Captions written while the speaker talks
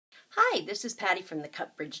Hi, this is Patty from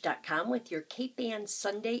thecutbridge.com with your Cape Ann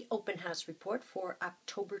Sunday Open House Report for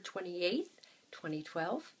October 28th,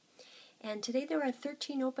 2012. And today there are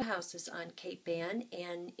 13 open houses on Cape Ann,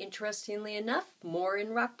 and interestingly enough, more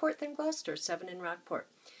in Rockport than Gloucester, 7 in Rockport.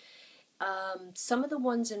 Some of the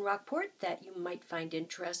ones in Rockport that you might find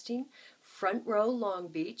interesting: Front Row Long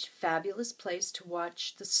Beach, fabulous place to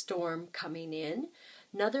watch the storm coming in.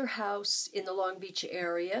 Another house in the Long Beach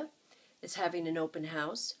area is having an open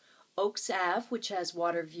house. Oaks Ave, which has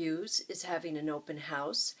water views, is having an open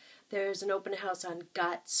house. There's an open house on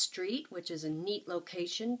Gott Street, which is a neat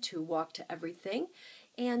location to walk to everything.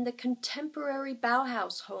 And the contemporary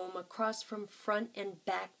Bauhaus home across from Front and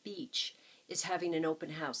Back Beach is having an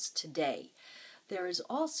open house today. There is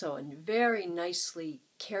also a very nicely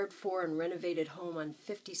cared for and renovated home on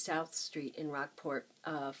 50 South Street in Rockport,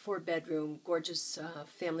 4-bedroom, gorgeous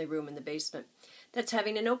family room in the basement, that's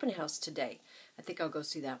having an open house today. I think I'll go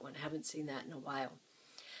see that one. I haven't seen that in a while.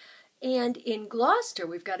 And in Gloucester,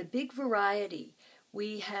 we've got a big variety.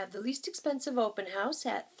 We have the least expensive open house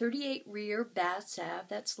at 38 Rear Bass Ave.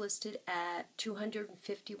 That's listed at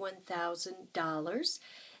 $251,000.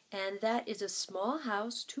 And that is a small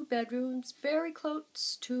house, 2 bedrooms, very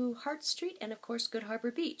close to Hart Street and, of course, Good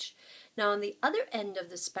Harbor Beach. Now, on the other end of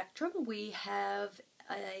the spectrum, we have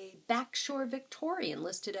a Backshore Victorian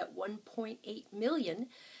listed at $1.8 million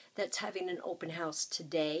that's having an open house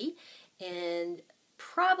today. And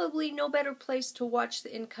probably no better place to watch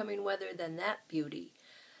the incoming weather than that beauty.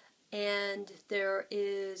 And there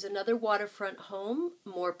is another waterfront home,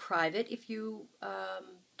 more private if you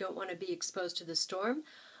don't want to be exposed to the storm,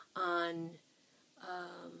 on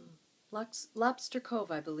Lobster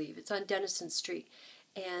Cove, I believe. It's on Denison Street.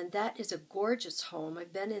 And that is a gorgeous home.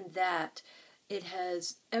 I've been in that. It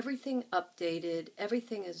has everything updated.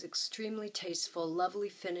 Everything is extremely tasteful, lovely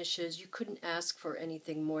finishes. You couldn't ask for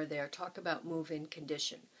anything more there. Talk about move-in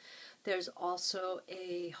condition. There's also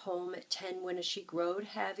a home at 10 Winneshiek Road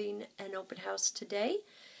having an open house today.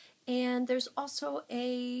 And there's also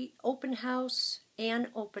an open house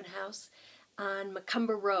on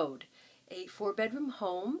Macumber Road, a 4-bedroom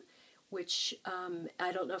home, which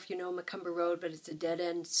I don't know if you know Macumber Road, but it's a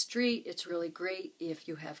dead-end street. It's really great if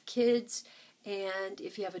you have kids and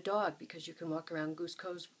if you have a dog, because you can walk around Goose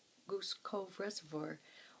Cove Reservoir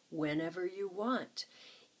whenever you want.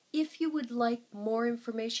 If you would like more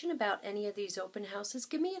information about any of these open houses,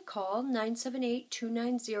 give me a call,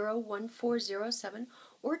 978-290-1407,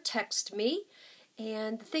 or text me.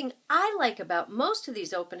 And the thing I like about most of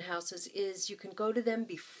these open houses is you can go to them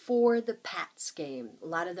before the Pats game. A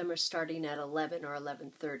lot of them are starting at 11 or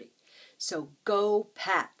 11:30. So go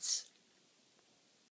Pats!